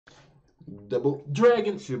Double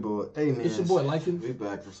Dragon. It's your boy. Hey man, It's your boy Lycan. We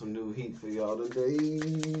back with some new heat for y'all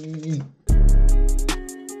today.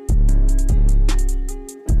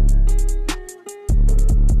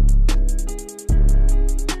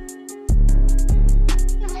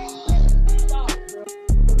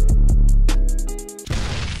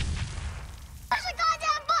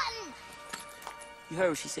 You heard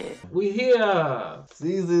what she said. We here.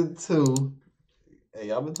 Season 2. Hey,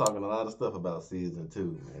 y'all been talking a lot of stuff about season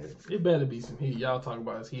 2, man. It better be some heat. Y'all talk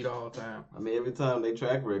about his heat all the time. I mean, every time they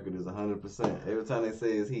track record is 100%. Every time they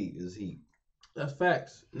say it's heat, it's heat. That's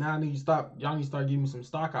facts. Now I need to stop. Y'all need to start giving me some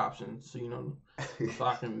stock options, so you know, so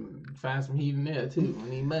I can find some heat in there too. I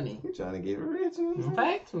need money. You trying to get rich?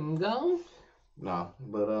 Facts. I'm gone. Nah,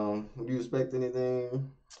 but do you expect anything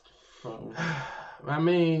from? I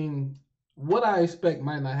mean, what I expect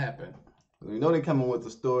might not happen. We know they're coming with the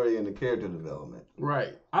story and the character development.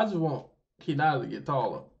 Right. I just want Hinata to get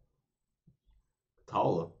taller.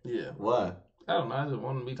 Taller? Yeah. Why? I don't know. I just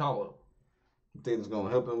want him to be taller. You think it's gonna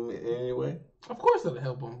help him in any way? Of course it'll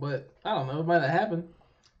help him, but I don't know. It might not happen.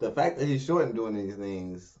 The fact that he's short and doing these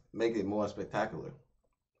things make it more spectacular.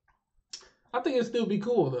 I think it'd still be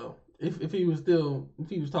cool though. If he was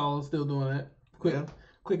taller, still doing that.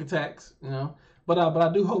 Quick attacks, you know. But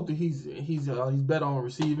I do hope that he's better on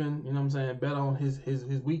receiving, you know what I'm saying? Better on his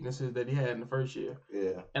weaknesses that he had in the first year.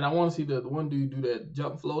 Yeah. And I want to see the one dude do that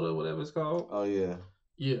jump floater, whatever it's called. Oh yeah.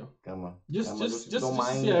 Yeah. Come on. Just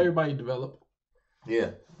see how everybody develop.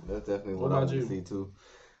 Yeah, that's definitely what I want to see too.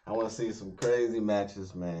 I want to see some crazy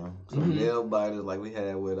matches, man. Some nail biters like we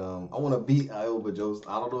had with I want to beat Aoba Johsai.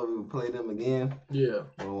 I don't know if we play them again. Yeah.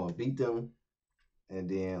 I want to beat them. And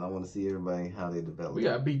then I want to see everybody how they develop. We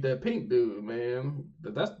gotta beat that pink dude, man.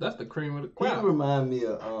 That's the cream of the crop. He remind me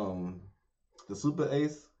of the Super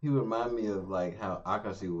Ace. He remind me of like how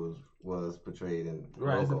Akashi was portrayed in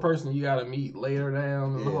Right, it's the person you gotta meet later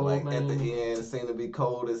down in the whole like thing. At the end, seemed to be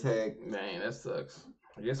cold as heck. Man, that sucks.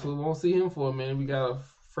 I guess we won't see him for a minute. We gotta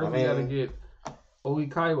get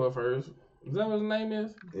Oikaiwa first. Is that what his name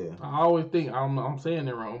is? Yeah. I always think I'm saying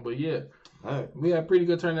it wrong, but yeah. All right. We had a pretty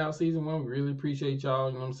good turnout season 1. We really appreciate y'all,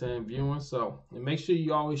 you know what I'm saying, viewing. So and make sure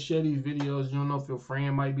you always share these videos. You don't know if your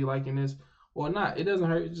friend might be liking this or not. It doesn't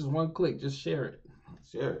hurt. It's just one click. Just share it.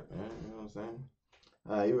 Share it, man. You know what I'm saying?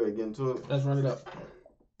 All right, you ready to get into it? Let's run it up.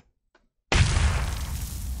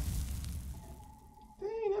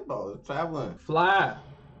 Dang, that ball is traveling. Fly.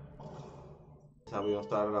 That's how we gonna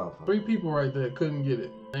start it off. 3 people right there couldn't get it.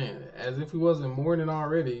 Man, as if he wasn't morning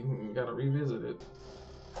already. We gotta revisit it.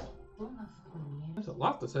 There's a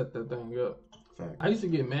lot to set that thing up. Fact. I used to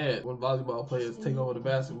get mad when volleyball players take over the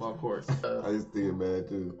basketball court. I used to get mad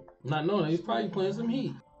too. Not knowing he's probably playing some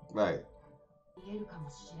heat. Right.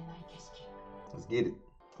 Let's get it.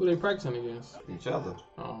 Who they practicing against? Each other.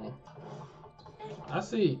 Oh. I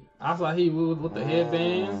see. I saw he with the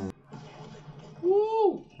headband.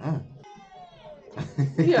 Woo!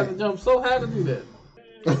 He had to jump so high to do that.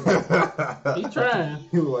 He trying.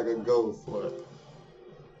 He was like a ghost. What?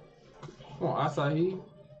 Come on, Asahi.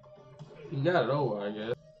 He got it over, I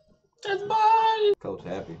guess. That's body. Coach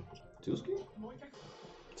happy. Tuski?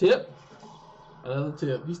 Tip. Another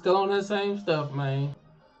tip. He's still on that same stuff, man.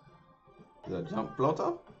 You got jump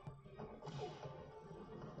floater?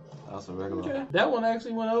 That's a regular. Okay. That one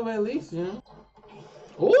actually went over at least, you know.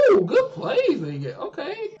 Ooh, good plays they get.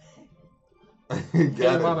 Okay.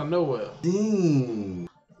 Came out of nowhere. Dang.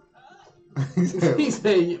 He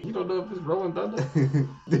said, you don't know if it's Rolling Thunder?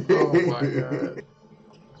 Oh my god.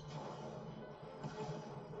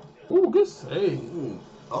 Ooh, good save.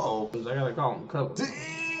 Uh-oh. I gotta call him cover.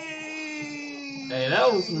 Hey,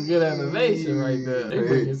 that was some good animation right there. They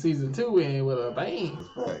bringing season 2 in with a bang.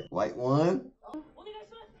 Right. White one.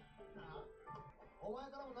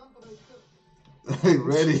 Hey,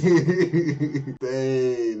 ready?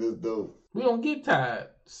 Dang, that's dope. We don't get tired.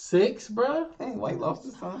 6, bruh? Hey, White lost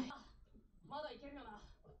this time.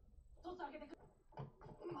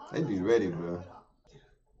 They be ready, bro.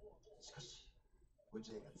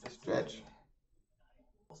 Stretch.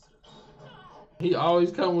 He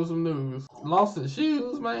always come with some news. Lost his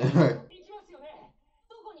shoes, man.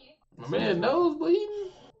 My man nose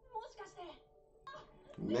bleeding.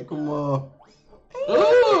 Nekoma.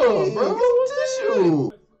 Oh, bro.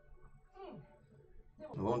 Tissue.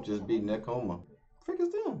 It won't just be Nekoma. Frick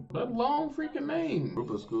is them. That long freaking name. Group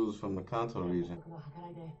of schools from the Kanto region.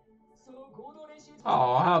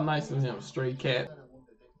 Oh, how nice of him, stray cat.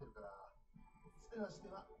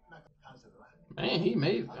 Man, he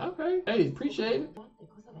made it. Okay. Hey, appreciate it.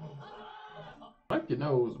 Wipe your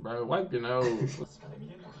nose, bro. Wipe your nose.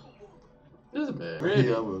 This man ready.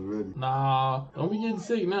 Yeah, I was ready. Nah, don't be getting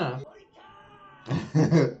sick now.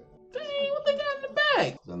 what they got in the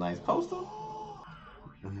bag? It's a nice poster.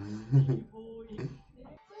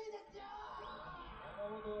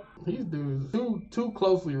 These dudes too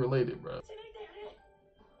closely related, bro.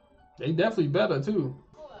 They definitely better too.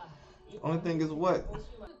 Only thing is what?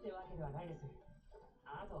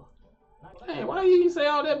 Hey, why you say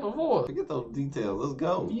all that before? Forget those details. Let's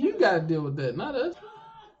go. You gotta deal with that, not us.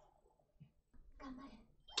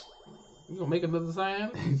 You gonna make another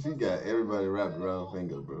sign? She got everybody wrapped around her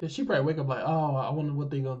finger, bro. She probably wake up like, oh, I wonder what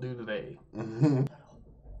they gonna do today.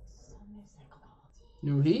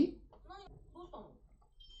 New heat?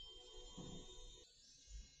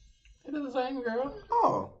 It is the same girl.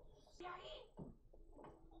 Oh.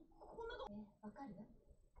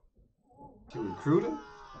 She recruited?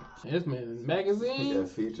 This man in magazine. He got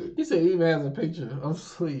featured. He said he even has a picture of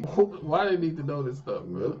sleep. Why do they need to know this stuff,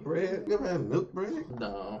 bro? Milk bread? You ever had milk bread?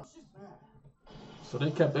 No. So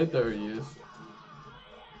they kept their 30 years.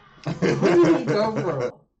 Where did he come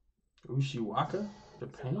from? Ushiwaka?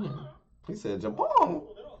 Japan. He said Japan.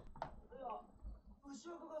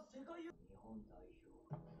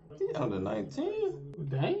 He under 19.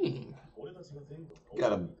 Dang. You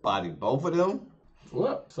gotta body both of them.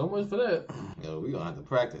 Well, so much for that. Yo, we gonna have to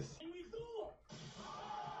practice.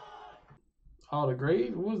 All the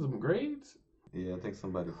grades? What was them grades? Yeah, I think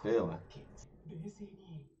somebody failing.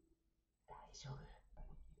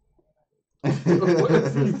 What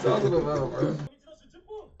is he talking about, bro?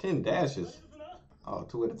 10 dashes. Oh,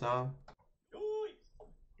 2 at a time.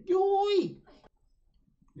 Yoi!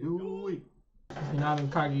 Yui. Hinata and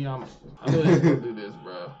Kageyama. I know they gonna do this,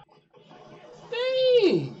 bro.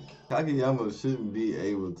 Dang! Kageyama shouldn't be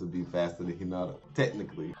able to be faster than Hinata,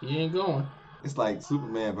 technically. He ain't going. It's like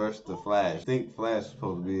Superman versus the Flash. I think Flash is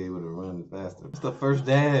supposed to be able to run faster. It's the first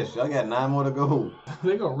dash. Y'all got 9 more to go.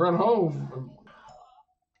 They gonna run home.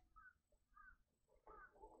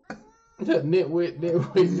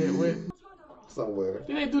 Nitwit. Somewhere.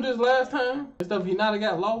 Did they do this last time? And stuff Hinata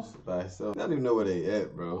got lost? By himself. I don't even know where they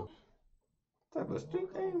at, bro. What type of street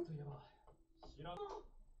thing?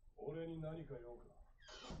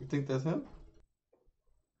 You think that's him?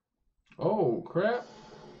 Oh, crap.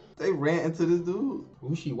 They ran into this dude.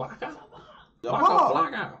 Ushiwaka?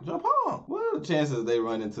 Japan. Japan. What are the chances they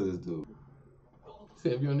run into this dude? See,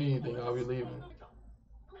 if you don't need anything, I'll be leaving.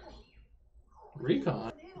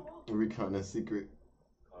 Recon. Recon is secret.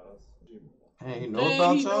 Hey, he know Dang,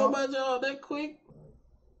 about he know y'all? about y'all that quick?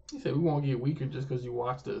 He said we won't get weaker just because you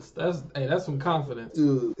watch this. That's some confidence.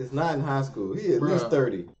 Dude, it's not in high school. He at least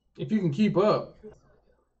 30. If you can keep up.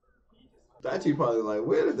 Daichi probably like,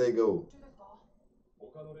 where did they go?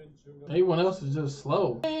 Everyone else is just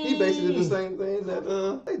slow. He basically did the same thing that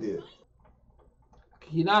they did.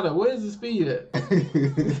 Hinata, where's the speed at?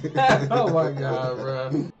 Oh my god,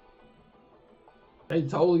 bro. They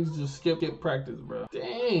totally just skip practice, bro.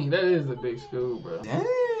 Dang, that is a big school, bro.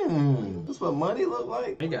 Damn, that's what money look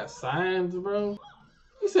like. They got signs, bro.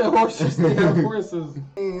 You said horses. They have horses.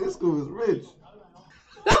 Dang, this school is rich.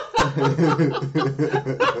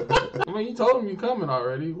 I mean, you told them you coming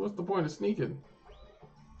already. What's the point of sneaking?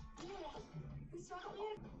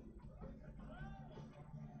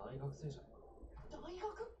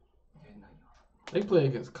 They play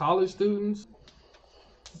against college students.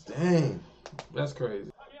 Dang. That's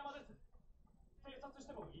crazy.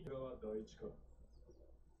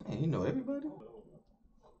 Man, you know everybody?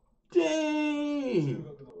 Dang.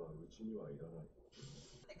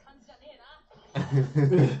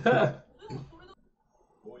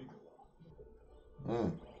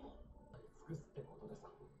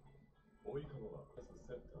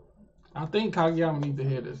 I think Kageyama needs to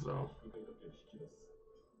hear this though.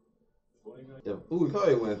 If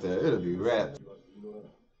Ukoi went there, it'll be wrapped.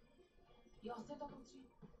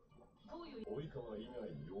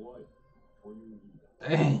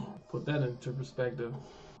 Dang, put that into perspective.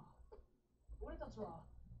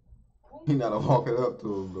 He not walking up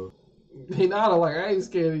to him, bro. He not like, I ain't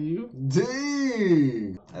scared of you.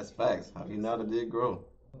 Dang! That's facts. How Hinata did grow.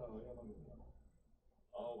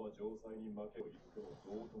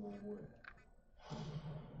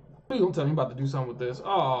 Who you gonna tell me about to do something with this?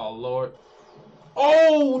 Oh, Lord.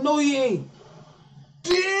 Oh, no, he ain't.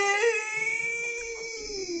 Dang!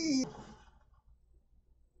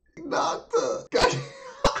 Hinata!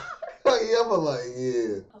 Kageyama like,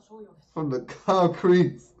 yeah. From the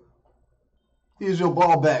concrete. Here's your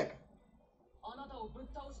ball back.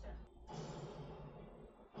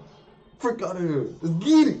 Frick out of here. Let's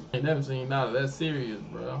get it. I ain't never seen Hinata. That's serious,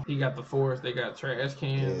 bro. He got the forest. They got trash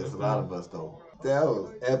cans. Yeah, it's a lot of us, though. That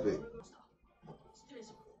was epic.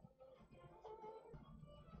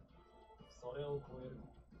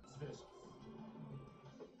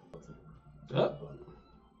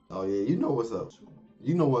 Oh yeah, you know what's up.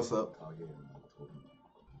 You know what's up.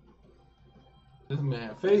 This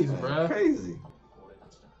man face, bruh. Crazy.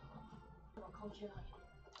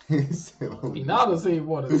 Hinata said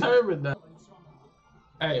what a turban now.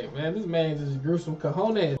 Hey man, this man just grew some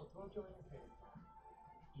cojones.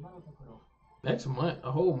 Next month,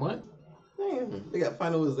 a whole month. Damn, they got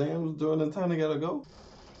final exams during the time they gotta go.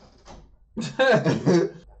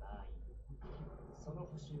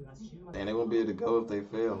 And they won't be able to go if they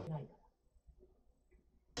fail.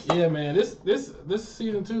 Yeah, man, this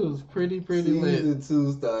season 2 is pretty lit. Season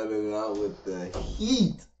 2 started out with the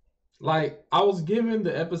heat. Like, I was giving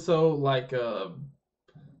the episode like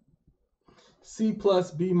C+,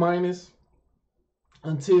 B-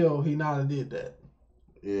 until Hinata did that.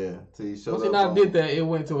 Yeah, till he showed Once Hinata did that, it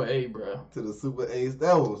went to an A, bro. To the Super Ace.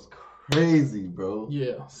 That was crazy, bro.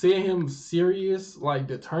 Yeah, seeing him serious, like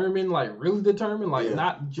determined, like really determined, like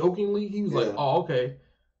not jokingly. He was like, "Oh, okay."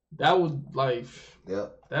 That was like,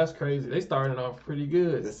 that's crazy. They started off pretty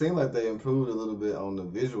good. It seemed like they improved a little bit on the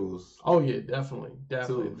visuals. Oh yeah, definitely.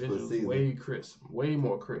 Visuals way crisp, way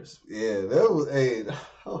more crisp. Yeah, that was that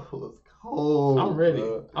was cold. I'm ready.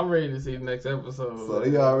 Bro. I'm ready to see the next episode. So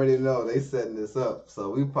they already know they setting this up. So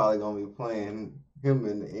we probably gonna be playing him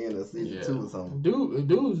in the end of season 2 or something.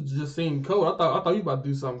 Dude just seemed cold. I thought you about to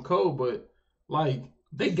do something cold, but like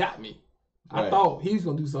they got me. Right. I thought he was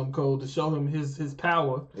gonna do something cold to show him his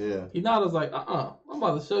power. Yeah. Hinata's like, I'm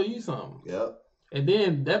about to show you something. Yep. And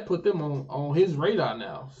then that put them on his radar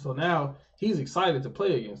now. So now he's excited to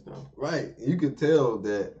play against them. Right. You could tell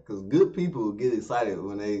that because good people get excited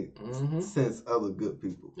when they sense other good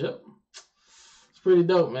people. Yep. It's pretty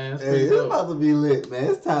dope, man. It's about to be lit, man.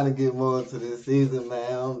 It's time to get more into this season,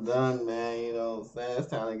 man. I'm done, man. You know what I'm saying? It's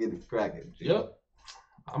time to get it cracking. Yep.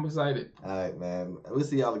 I'm excited. All right, man. We'll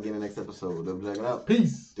see y'all again in the next episode. Double checking out.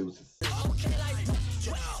 Peace. Deuces.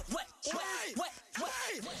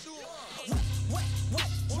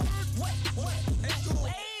 What?